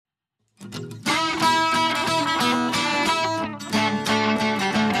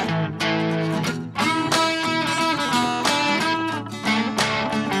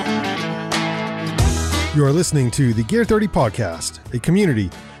You are listening to the Gear 30 podcast, a community,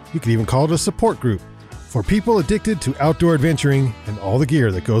 you could even call it a support group, for people addicted to outdoor adventuring and all the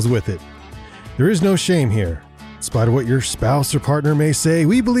gear that goes with it. There is no shame here. In spite of what your spouse or partner may say,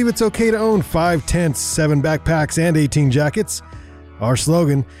 we believe it's okay to own 5 tents, 7 backpacks, and 18 jackets. Our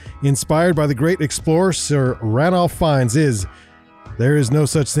slogan, inspired by the great explorer Sir Ranulph Fiennes, is, there is no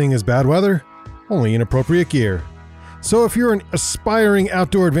such thing as bad weather, only inappropriate gear. So if you're an aspiring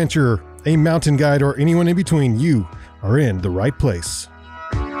outdoor adventurer, a mountain guide, or anyone in between, you are in the right place.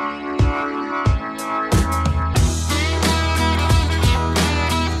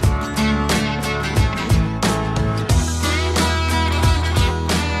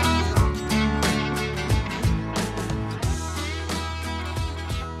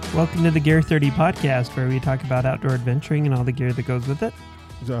 Welcome to the Gear 30 podcast, where we talk about outdoor adventuring and all the gear that goes with it.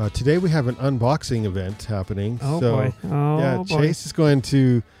 Today we have an unboxing event happening. Boy.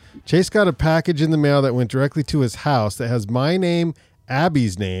 Chase got a package in the mail that went directly to his house that has my name,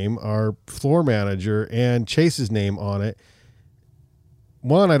 Abby's name, our floor manager, and Chase's name on it.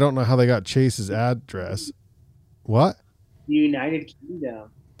 One, I don't know how they got Chase's address. What? The United Kingdom.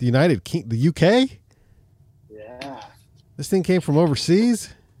 The UK? Yeah. This thing came from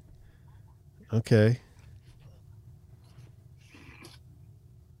overseas? Okay.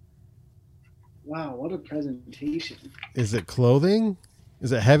 Wow, what a presentation. Is it clothing?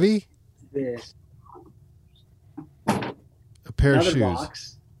 Is it heavy? This. A pair of Another shoes.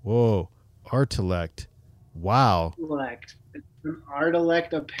 Box. Whoa. Artilect. Wow. Artilect. It's from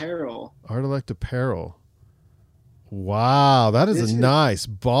Artilect Apparel. Artilect Apparel. Wow, that is a nice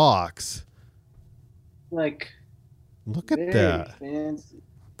box. Like, look at very that. Fancy.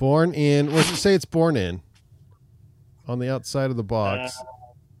 Born in, what does it say it's born in? On the outside of the box.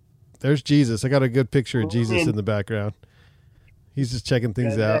 There's Jesus. I got a good picture of Jesus in the background. He's just checking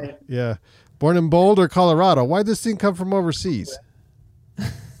things out. Yeah. Born in Boulder, Colorado. Why'd this thing come from overseas?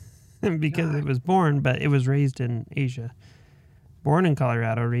 Because it was born, but it was raised in Asia. Born in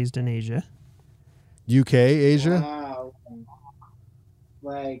Colorado, raised in Asia. UK, Asia? Wow.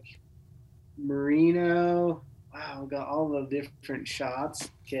 Like, merino. Wow, got all the different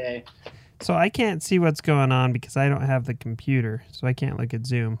shots. Okay. So I can't see what's going on because I don't have the computer, so I can't look at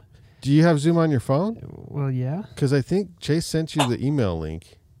Zoom. Do you have Zoom on your phone? Well, yeah. Because I think Chase sent you the email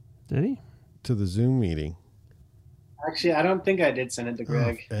link. Did he? To the Zoom meeting. Actually, I don't think I did send it to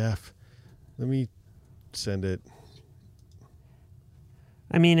Greg. Oh, F. Let me send it.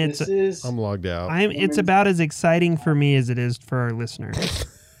 I mean, I'm logged out. It's about as exciting for me as it is for our listeners.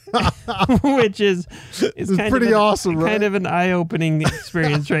 Which is kind pretty of awesome, right? Kind of an eye-opening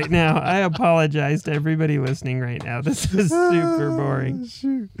experience right now. I apologize to everybody listening right now. This is super boring.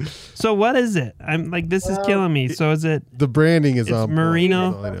 Shoot. So what is it? I'm like, this is killing me. So is it? The branding is on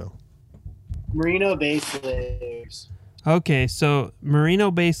merino. That's all I know. Merino base layers. Okay, so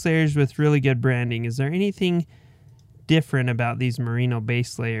merino base layers with really good branding. Is there anything different about these merino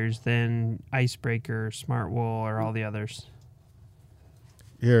base layers than Icebreaker, Smart Wool, or all the others?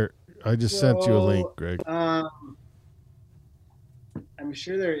 Here, I just sent you a link, Greg. I'm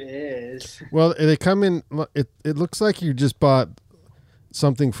sure there is. Well, they come in. It looks like you just bought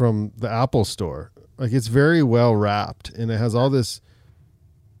something from the Apple store. Like, it's very well wrapped, and it has all this.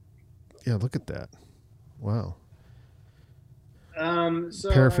 Yeah, look at that. Wow.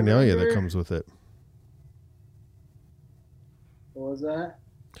 So paraphernalia that comes with it. What was that?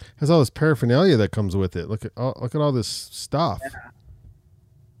 Has all this paraphernalia that comes with it. Look at all this stuff. Yeah.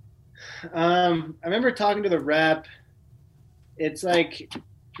 I remember talking to the rep. It's like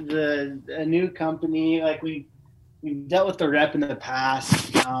a new company. Like we dealt with the rep in the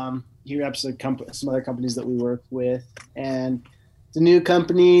past. He reps some other companies that we work with, and it's a new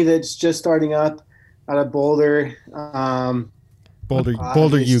company that's just starting up out of Boulder. Boulder,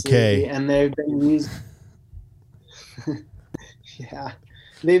 UK, and they've been using. Yeah,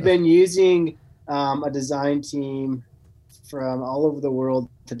 they've been using a design team from all over the world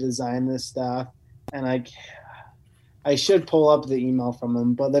to design this stuff, and I should pull up the email from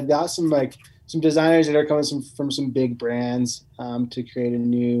them, but they've got some designers that are coming from some big brands to create a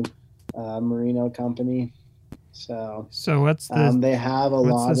new merino company. So what's this? They have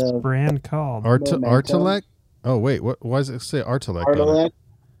what's this of brand called? Artilect. Oh wait, why does it say Artilect? Artilect.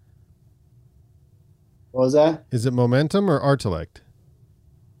 What was that? Is it Momentum or Artilect?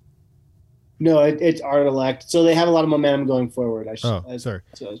 No, it's Artilect. So they have a lot of momentum going forward. Sorry. That's what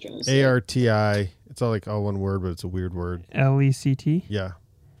I was trying to say. ARTI. It's all one word, but it's a weird word. LECT? Yeah.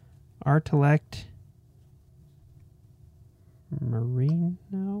 Artilect.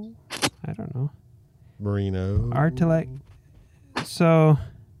 Merino? I don't know. Merino. Artilect. So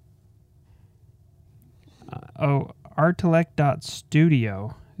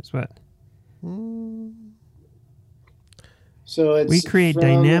Artilect.studio is what. So it's We create from,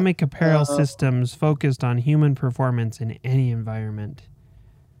 dynamic apparel systems focused on human performance in any environment.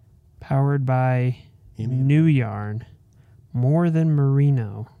 Powered by New Yarn. More than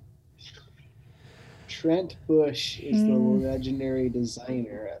merino. Trent Bush is the legendary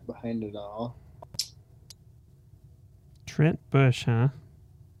designer behind it all. Trent Bush, huh?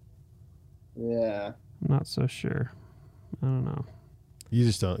 Yeah. I'm not so sure. I don't know. You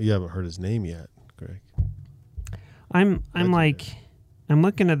haven't heard his name yet, Greg. I'm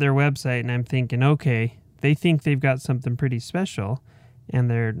looking at their website and I'm thinking, okay, they think they've got something pretty special and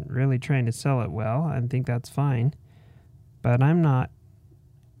they're really trying to sell it well. I think that's fine. But I'm not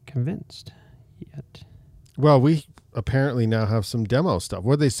convinced yet. Well, we apparently now have some demo stuff.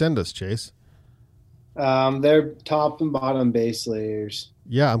 What did they send us, Chase? They're top and bottom base layers.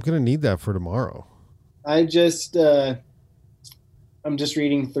 Yeah, I'm going to need that for tomorrow. I'm just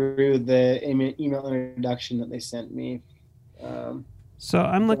reading through the email introduction that they sent me. So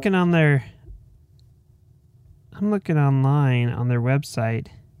I'm looking online on their website,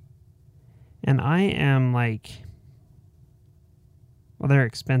 and I am like, well, they're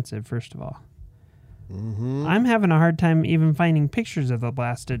expensive, first of all. Mm-hmm. I'm having a hard time even finding pictures of the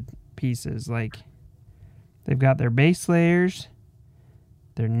blasted pieces. Like, they've got their base layers,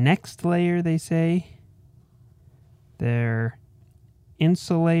 their next layer, they say, their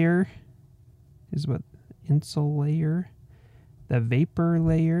insulator is what insulator, the vapor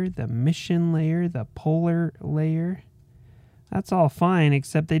layer, the mission layer, the polar layer. That's all fine,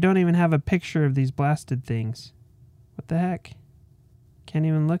 except they don't even have a picture of these blasted things. What the heck? Can't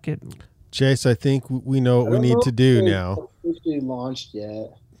even look at. Chase, I think we know what we need to do now. Officially launched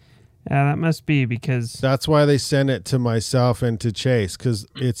yet? Yeah, that must be because That's why they sent it to myself and to Chase, because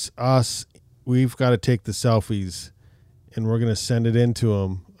it's us. We've got to take the selfies, and we're going to send it into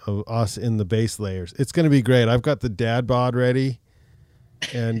them of us in the base layers. It's going to be great. I've got the dad bod ready,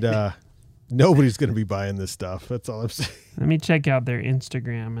 and nobody's going to be buying this stuff. That's all I'm saying. let me check out their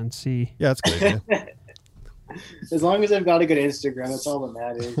Instagram and see. Yeah, it's good. Man. As long as I've got a good Instagram, that's all that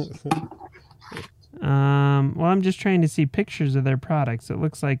matters. Well, I'm just trying to see pictures of their products. It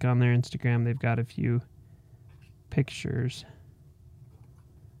looks like on their Instagram they've got a few pictures.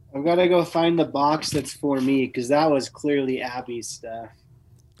 I've got to go find the box that's for me because that was clearly Abby's stuff.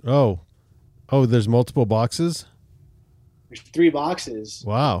 Oh, there's multiple boxes? There's 3 boxes.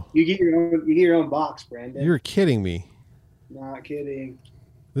 Wow. You get your own box, Brandon. You're kidding me. Not kidding.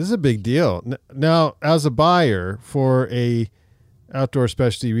 This is a big deal. Now, as a buyer for a outdoor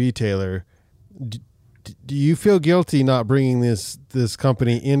specialty retailer, do you feel guilty not bringing this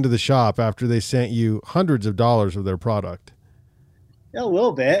company into the shop after they sent you hundreds of dollars of their product? A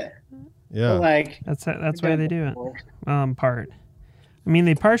little bit. Yeah. But like That's why they do it. Well, in part. I mean,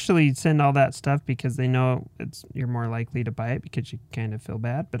 they partially send all that stuff because they know you're more likely to buy it because you kind of feel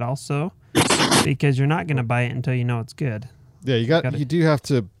bad, but also because you're not going to buy it until you know it's good. Yeah, you do have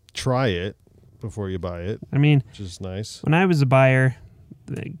to try it before you buy it. I mean, which is nice. When I was a buyer,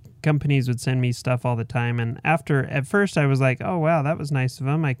 the companies would send me stuff all the time, and at first I was like, "Oh wow, that was nice of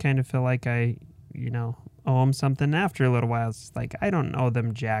them." I kind of feel like I, owe them something. After a little while, it's like I don't owe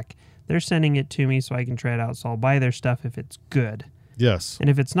them jack. They're sending it to me so I can try it out. So I'll buy their stuff if it's good. Yes.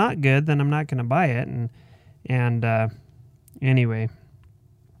 And if it's not good, then I'm not going to buy it. And anyway.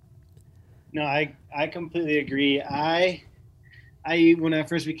 No, I completely agree. I when I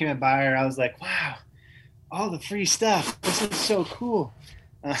first became a buyer, I was like, wow, all the free stuff. This is so cool.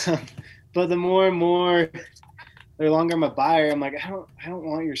 But the more and more, the longer I'm a buyer, I'm like, I don't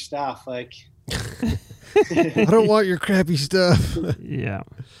want your stuff. Like, I don't want your crappy stuff. Yeah.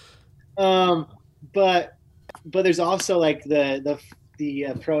 But there's also like the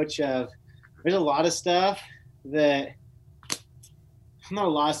approach of there's a lot of stuff that not a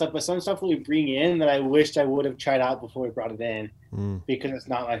lot of stuff, but some stuff we bring in that I wished I would have tried out before we brought it in because it's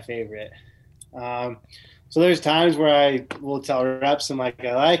not my favorite. So there's times where I will tell reps I'm like,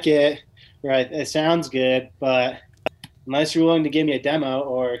 I like it, right? It sounds good, but unless you're willing to give me a demo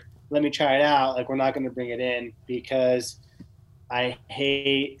or let me try it out, like we're not going to bring it in because I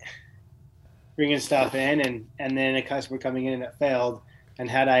hate bringing stuff in and then a customer coming in and it failed. And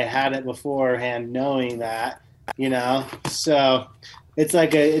had I had it beforehand, knowing that, so it's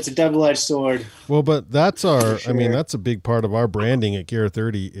like it's a double-edged sword. Well, but that's that's a big part of our branding at Gear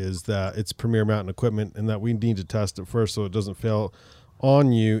 30 is that it's Premier Mountain equipment and that we need to test it first so it doesn't fail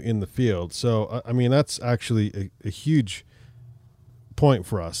on you in the field. So, that's actually a huge point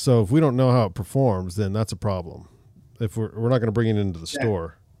for us. So if we don't know how it performs, then that's a problem. If we're not going to bring it into the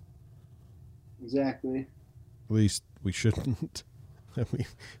store. Exactly. least we shouldn't. I mean,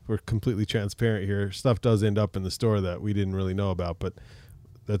 we're completely transparent here. Stuff does end up in the store that we didn't really know about, but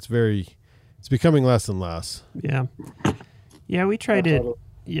it's becoming less and less. Yeah. Yeah, we try to,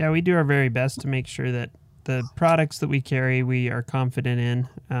 we do our very best to make sure that the products that we carry, we are confident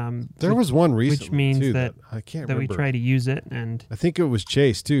in. There was one recently, which means too, that I can't that remember. we try to use it. And I think it was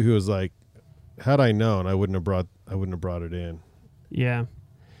Chase too, who was like, had I known, I wouldn't have brought it in. Yeah.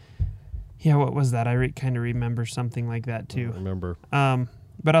 Yeah, what was that? I kind of remember something like that too. I remember.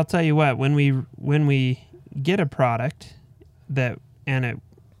 But I'll tell you what, when we get a product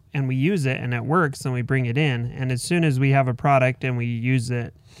and we use it and it works, then we bring it in. And as soon as we have a product and we use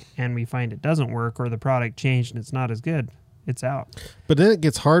it and we find it doesn't work, or the product changed and it's not as good, it's out. But then it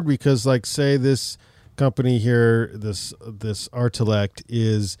gets hard because, like, say this company here, this Artilect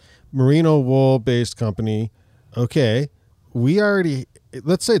is merino wool based company. Okay,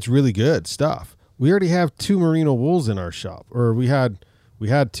 let's say it's really good stuff. We already have 2 merino wools in our shop, or we had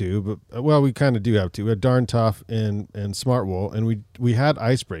 2, but we kind of do have 2. We had Darn Tough and Smart Wool, and we had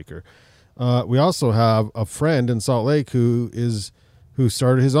Icebreaker. We also have a friend in Salt Lake who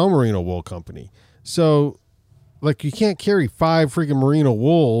started his own merino wool company. So, like, you can't carry 5 freaking merino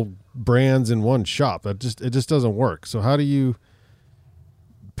wool brands in one shop. It just doesn't work. So how do you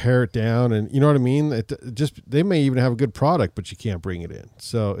pare it down? And you know what I mean? They may even have a good product, but you can't bring it in.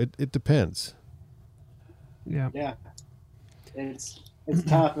 So it depends. Yeah. Yeah. It's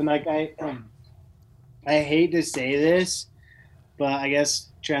tough, and like I hate to say this, but I guess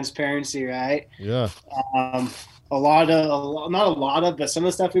transparency, right? Yeah. But some of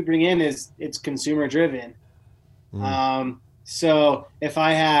the stuff we bring in it's consumer driven. So if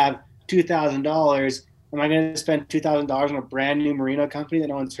I have $2,000, am I going to spend $2,000 on a brand new merino company that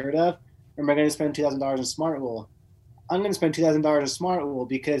no one's heard of, or am I going to spend $2,000 in Smart Wool? I'm going to spend $2,000 in Smart Wool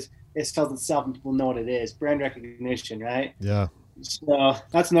because it sells itself and people know what it is. Brand recognition, right? Yeah. So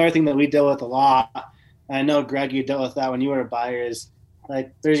that's another thing that we deal with a lot. I know, Greg, you dealt with that when you were a buyer, is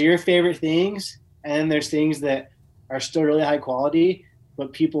like there's your favorite things, and then there's things that are still really high quality,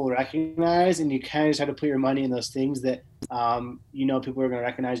 but people recognize, and you kind of just have to put your money in those things that people are going to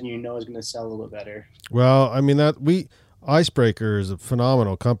recognize and is going to sell a little bit better. Well, I mean, Icebreaker is a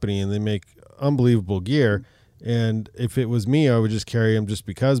phenomenal company, and they make unbelievable gear. And if it was me, I would just carry them just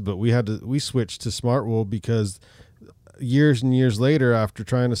because, but we switched to Smart Wool because years and years later, after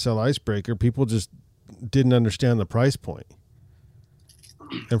trying to sell Icebreaker, people just didn't understand the price point.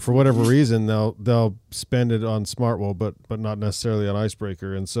 And for whatever reason, they'll spend it on Smart Wool, but not necessarily on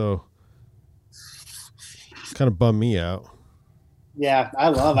Icebreaker. And so it's kind of bummed me out. Yeah, I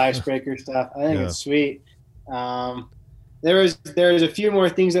love Icebreaker stuff. I think it's sweet. There was a few more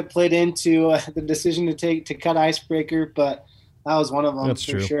things that played into the decision to cut Icebreaker, but that was one of them. That's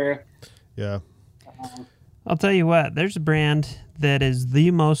for true. Sure. Yeah. I'll tell you what, there's a brand that is the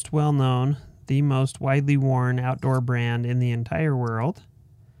most well-known, the most widely worn outdoor brand in the entire world,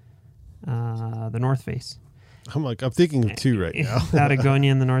 the North Face. I'm thinking of 2 right now.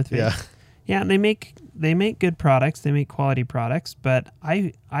 Patagonia and the North Face. Yeah. Yeah, and they make good products. They make quality products, but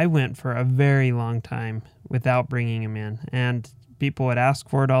I went for a very long time without bringing them in, and people would ask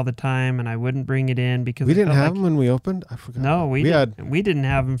for it all the time, and I wouldn't bring it in because we didn't have them when we opened. I forgot. No, we didn't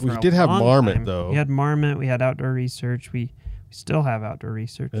have them. We did have Marmot time. though. We had Marmot. We had Outdoor Research. We still have Outdoor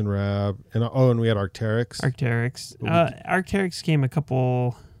Research and Rab, and we had Arc'teryx. Arc'teryx came a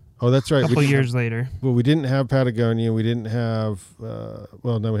couple. Oh, that's right. Couple years later. Well, we didn't have Patagonia. We didn't have. Now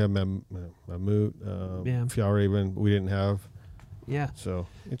we have Mammut, Fjallraven. We didn't have. Yeah. So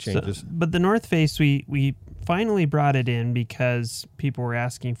it changes. But the North Face, we finally brought it in because people were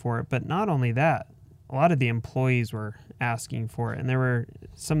asking for it. But not only that, a lot of the employees were asking for it, and there were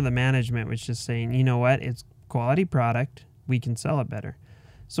some of the management was just saying, you know what, it's quality product. We can sell it better.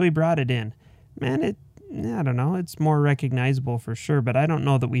 So we brought it in. Man, I don't know. It's more recognizable for sure, but I don't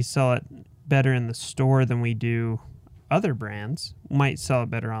know that we sell it better in the store than we do other brands. We might sell it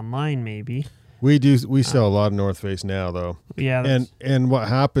better online, maybe. We do. We sell a lot of North Face now, though. Yeah. And what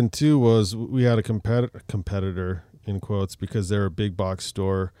happened too was we had a competitor in quotes because they're a big box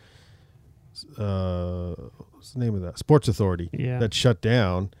store. What's the name of that? Sports Authority. Yeah. That shut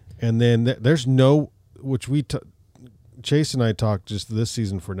down, and then there's Chase and I talked just this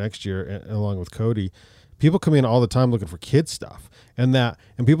season for next year, along with Cody. People come in all the time looking for kids stuff, and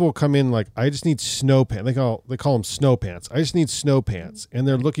people will come in like, I just need snow pants. They call them snow pants. I just need snow pants, and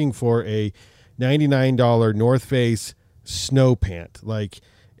they're looking for a $99 North Face snow pant,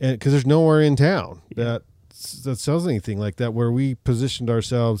 because there's nowhere in town that sells anything like that. Where we positioned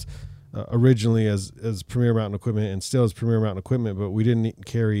ourselves originally as Premier Mountain Equipment and still as Premier Mountain Equipment, but we didn't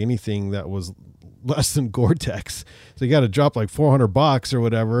carry anything that was less than Gore-Tex. So you got to drop like $400 or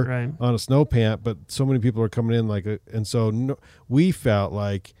whatever Right. on a snow pant. But so many people are coming in and so we felt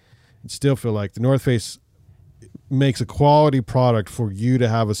like, still feel like the North Face makes a quality product for you to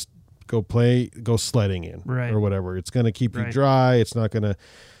have go sledding in, right, or whatever. It's going to keep you right. dry. It's not going to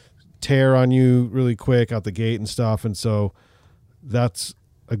tear on you really quick out the gate and stuff. And so that's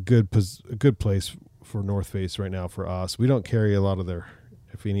a good place for North Face right now for us. We don't carry a lot of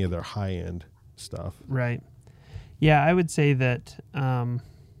any of their high end stuff. Right. Yeah, I would say that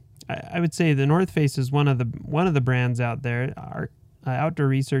I would say the North Face is one of the brands out there. Our Outdoor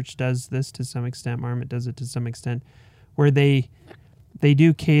Research does this to some extent. Marmot does it to some extent, where they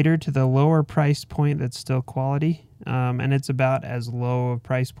do cater to the lower price point that's still quality, and it's about as low a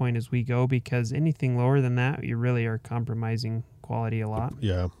price point as we go, because anything lower than that, you really are compromising quality a lot.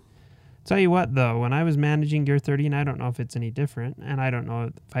 Yeah. Tell you what, though, when I was managing Gear 30, and I don't know if it's any different, and I don't know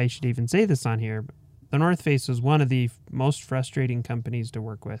if I should even say this on here, but the North Face was one of the most frustrating companies to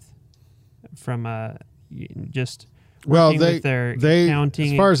work with, from just working with their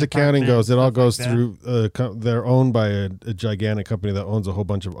accounting. As far as accounting goes, it all goes like through. They're owned by a gigantic company that owns a whole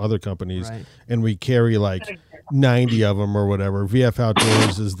bunch of other companies, right. And we carry like 90 of them or whatever. VF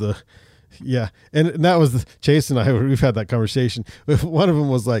Outdoors is the. Yeah, and that was Chase and I. We've had that conversation. One of them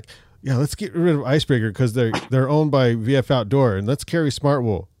was like, "Yeah, let's get rid of Icebreaker because they're owned by VF Outdoor, and let's carry Smart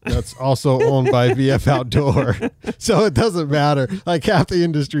Wool. That's also owned by VF Outdoor. So it doesn't matter. Like half the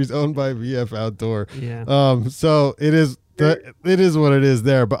industry is owned by VF Outdoor. Yeah. So it is what it is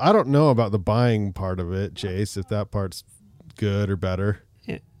there. But I don't know about the buying part of it, Chase. If that part's good or better.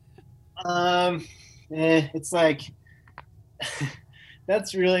 It's like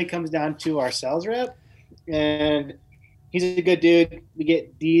that's really comes down to our sales rep, and he's a good dude. We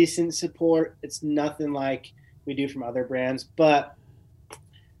get decent support. It's nothing like we do from other brands, but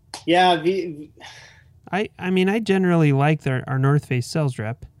yeah. I mean, I generally liked our North Face sales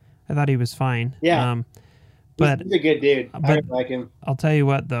rep. I thought he was fine. Yeah. But he's a good dude. I but like him. I'll tell you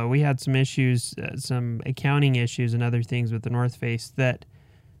what, though, we had some issues, some accounting issues and other things with the North Face that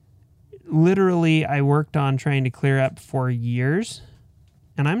literally I worked on trying to clear up for years,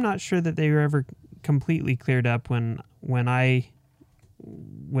 and I'm not sure that they were ever completely cleared up when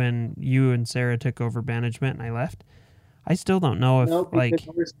you and Sarah took over management and I left. I still don't know if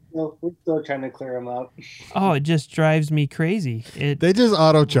we're still trying to clear them up. Oh, it just drives me crazy. They just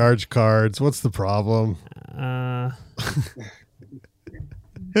auto charge cards. What's the problem?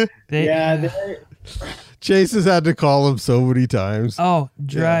 Chase has had to call him so many times. Oh,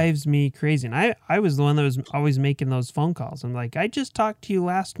 drives me crazy. And I was the one that was always making those phone calls. I'm like, I just talked to you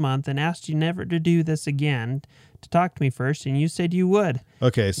last month and asked you never to do this again, to talk to me first, and you said you would.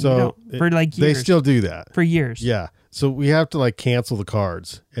 Okay, so for like years, they still do that. For years. Yeah. So we have to like cancel the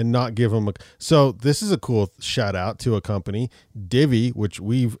cards and not give them so this is a cool shout out to a company, Divvy, which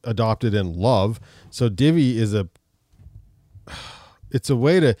we've adopted and love. So Divvy is it's a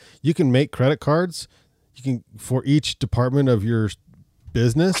way you can make credit cards. You can for each department of your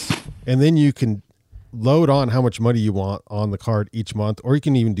business, and then you can load on how much money you want on the card each month, or you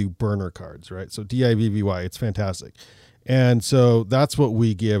can even do burner cards, right? So DIVVY, it's fantastic. And so that's what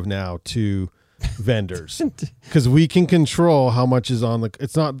we give now to vendors, because we can control how much is on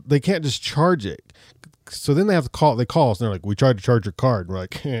they can't just charge it. So then they have to call us and they're like, we tried to charge your card. And we're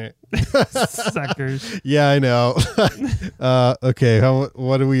like, suckers. Yeah, I know. Okay,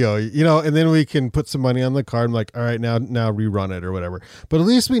 what do we owe you? And then we can put some money on the card. I'm like, all right, now rerun it or whatever. But at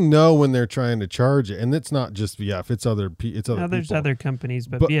least we know when they're trying to charge it, and it's not just VF. It's other people. There's other companies,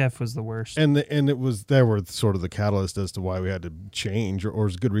 but VF was the worst. And they were sort of the catalyst as to why we had to change, or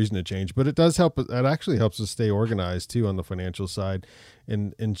was a good reason to change. But it does help. It actually helps us stay organized too on the financial side,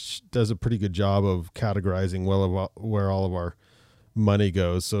 and does a pretty good job of categorizing where all of our money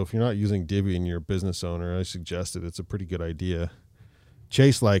goes. So if you're not using Divvy and you're a business owner, I suggest it. It's a pretty good idea.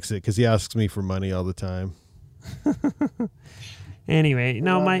 Chase likes it because he asks me for money all the time. Anyway,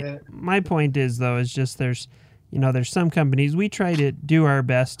 no, my point is though, is just there's some companies, we try to do our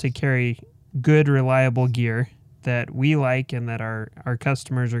best to carry good, reliable gear that we like and that our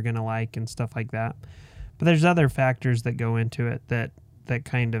customers are going to like and stuff like that. But there's other factors that go into it that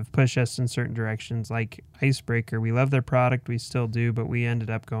kind of push us in certain directions, like Icebreaker. We love their product, we still do, but we ended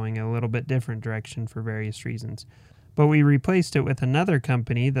up going a little bit different direction for various reasons. But we replaced it with another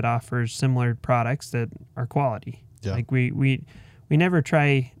company that offers similar products that are quality. Yeah. Like we never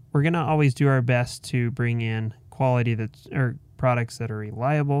try. We're gonna always do our best to bring in quality or products that are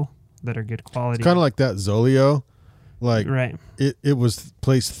reliable, that are good quality. It's kind of like that Zoleo. Like right. It was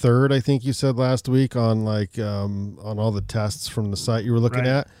placed third, I think you said last week on on all the tests from the site you were looking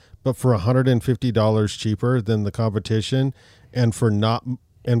at, but for $150 cheaper than the competition, and for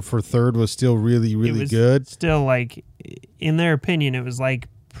third was still really, really good. Still, like, in their opinion, it was like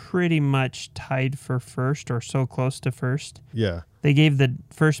pretty much tied for first or so close to first. Yeah. They gave the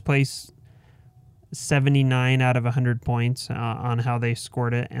first place 79 out of 100 points on how they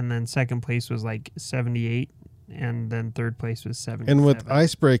scored it, and then second place was like 78, and then third place was 77. And with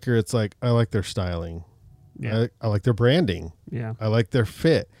Icebreaker, it's like, I like their styling. Yeah. I like their branding. Yeah. I like their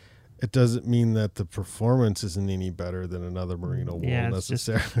fit. It doesn't mean that the performance isn't any better than another merino wool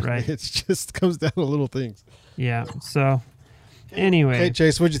necessarily. Right. It just comes down to little things. Yeah. So anyway. Hey,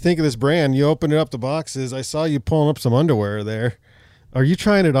 Chase, what'd you think of this brand? You opened up the boxes. I saw you pulling up some underwear there. Are you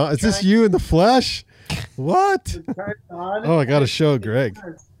trying it on? Is this you in the flesh? What? Oh, I got to show Greg.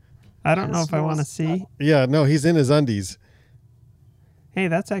 I don't know if I want to see. Yeah, no, he's in his undies. Hey,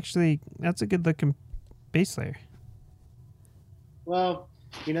 that's a good looking base layer. Well,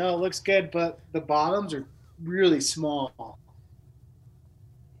 it looks good, but the bottoms are really small.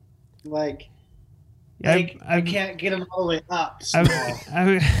 Like, yeah, I can't get them all the way up. Small.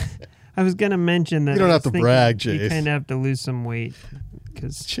 I was going to mention that. You don't have to brag, Chase. You kind of have to lose some weight.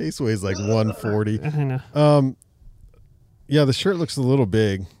 Cause Chase weighs like 140. I know. Yeah, the shirt looks a little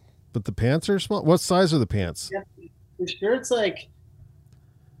big, but the pants are small. What size are the pants? Yeah, the shirt's like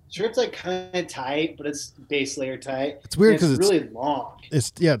kind of tight, but it's base layer tight. It's weird because it's really long.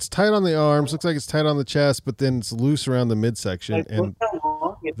 It's tight on the arms. Looks like it's tight on the chest, but then it's loose around the midsection, and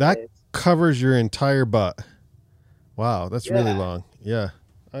that covers your entire butt. Wow, that's really long. Yeah.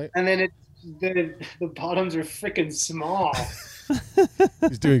 And then the bottoms are freaking small.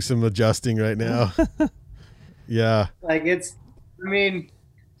 He's doing some adjusting right now. Yeah. Like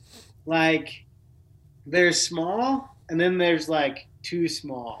they're small, and then there's like too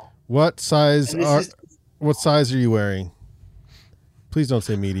small. What size are you wearing? Please don't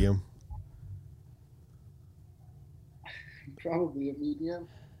say medium. Probably a medium.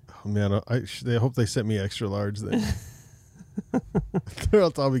 Oh man, I hope they sent me extra large then. Or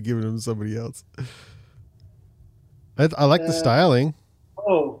else I'll be giving them to somebody else. I like the styling.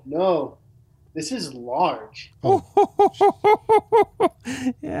 Oh no, this is large. Oh.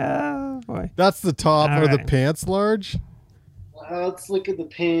 Yeah, boy. That's the top. All Are right. the pants large? Let's look at the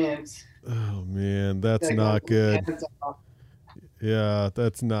pants. Oh man, that's not good. Yeah,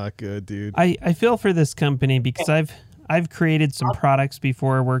 that's not good, dude. I feel for this company because I've created some products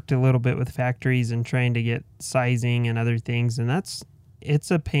before, worked a little bit with factories and trying to get sizing and other things, and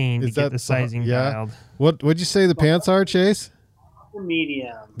it's a pain to get the sizing dialed. What'd you say the pants are, Chase? They're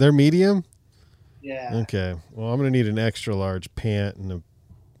medium. They're medium? Yeah. Okay. Well, I'm gonna need an extra large pant and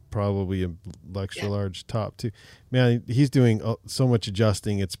probably an extra large top too. Man, he's doing so much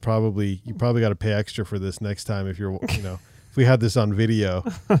adjusting. You probably got to pay extra for this next time if you're if we had this on video.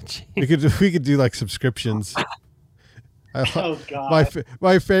 we could do like subscriptions. Oh God!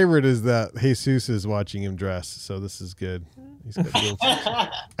 My favorite is that Jesus is watching him dress, so this is good. He's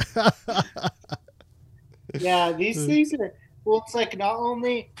got yeah, these things are. Well, it's like not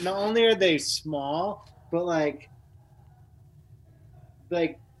only are they small, but like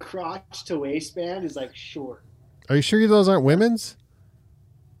crotch to waistband is like short. Are you sure those aren't women's?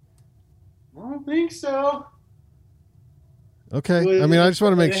 I don't think so. Okay, I mean, I just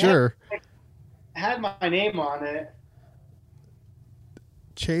want to make sure. It had my name on it.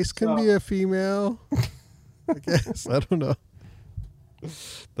 Chase can be a female. I guess. I don't know.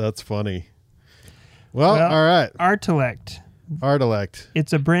 That's funny. Well, all right. Artilect.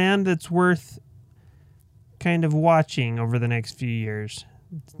 It's a brand that's worth kind of watching over the next few years.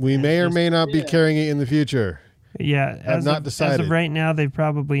 We may or may not be carrying it in the future. Yeah. I've not decided. As of right now, they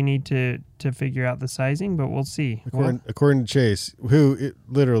probably need to figure out the sizing, but we'll see. According to Chase, who it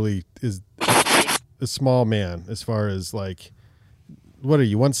literally is a small man as far as like, what are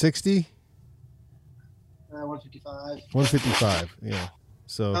you, 160? 155. 155, yeah.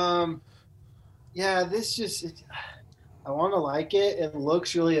 So. Yeah, I want to like it. It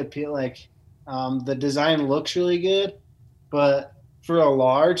looks really appealing. The design looks really good, but for a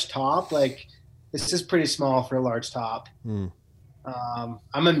large top, like this is pretty small for a large top. I'm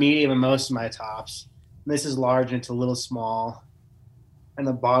a medium in most of my tops. This is large and it's a little small, and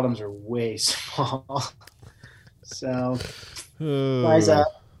the bottoms are way small. So, size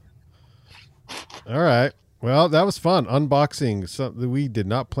up. All right. Well, that was fun. Unboxing. We did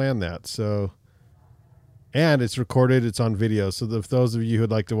not plan that. So, and it's recorded. It's on video. So if those of you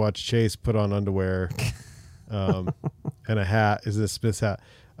who'd like to watch Chase put on underwear and a hat, is this Smith's hat?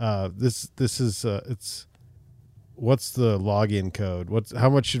 This is it's. What's the login code? How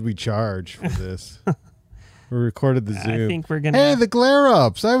much should we charge for this? We recorded the Zoom. I think we're gonna. Hey, the glare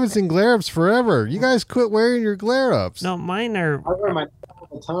ups! I haven't seen glare ups forever. You guys quit wearing your glare ups. No, mine are. I wear my all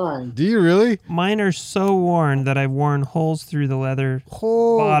the time. Do you really? Mine are so worn that I've worn holes through the leather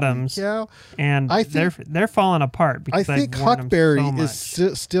Holy bottoms, cow. and I think- they're falling apart because I think I've worn them Huckberry so much.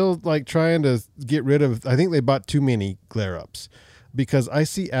 is still like trying to get rid of. I think they bought too many glare ups because I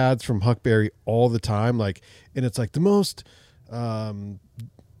see ads from Huckberry all the time. Like, and it's like the most,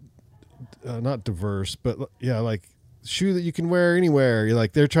 not diverse, but yeah, like shoe that you can wear anywhere. You're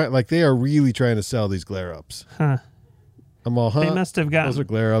like they are really trying to sell these glare ups. Huh. I'm all, They must have gotten. Those are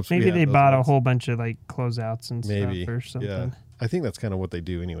glare ups. Maybe Yeah, they those bought a ones. whole bunch of like closeouts and Maybe stuff or something. Yeah, I think that's kind of what they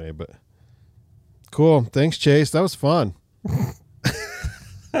do anyway. But cool. Thanks, Chase. That was fun.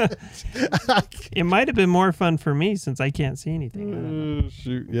 It might have been more fun for me since I can't see anything.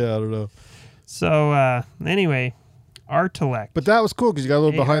 Shoot. Yeah, I don't know. So anyway, Artilect. But that was cool because you got a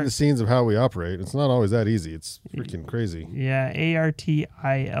little AR behind the scenes of how we operate. It's not always that easy. It's freaking crazy. Yeah, Artilect.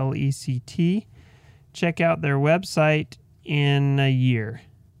 Check out their website in a year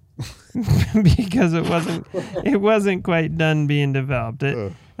because it wasn't quite done being developed.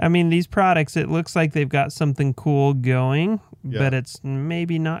 I mean, these products, it looks like they've got something cool going, but it's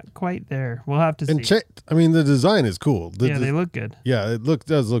maybe not quite there. We'll have to see. And I mean, the design is cool. They look good. Yeah,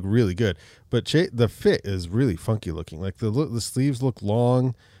 does look really good. But the fit is really funky looking. Like the sleeves look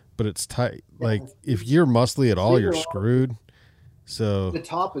long, but it's tight. Like if you're muscly at all, you're screwed. So The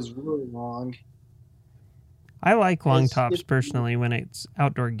top is really long. I like long tops personally when it's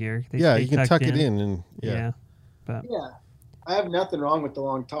outdoor gear. They yeah, stay you can tuck it in and but I have nothing wrong with the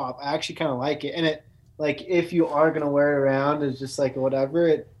long top. I actually kind of like it, and it like if you are gonna wear it around, it's just like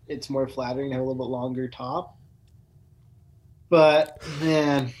whatever. It's more flattering to have a little bit longer top. But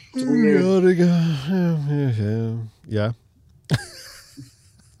man, it's weird. Yeah.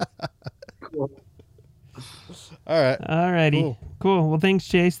 Cool. All right. Alrighty. Cool. Well, thanks,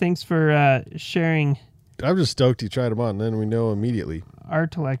 Chase. Thanks for sharing I'm just stoked you tried them on. Then we know immediately.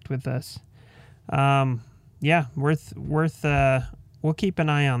 Artilect with us. Yeah, worth. We'll keep an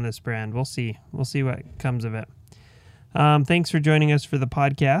eye on this brand. We'll see what comes of it. Thanks for joining us for the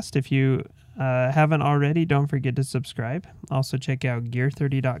podcast. If you haven't already, don't forget to subscribe. Also check out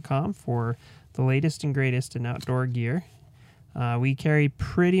gear30.com for the latest and greatest in outdoor gear. We carry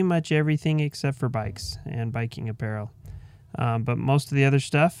pretty much everything except for bikes and biking apparel. But most of the other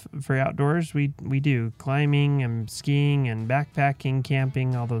stuff for outdoors, we do climbing and skiing and backpacking,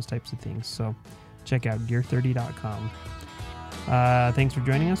 camping, all those types of things. So check out gear30.com. Thanks for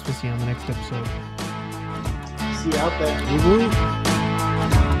joining us. We'll see you on the next episode. See you out there. Woo-hoo.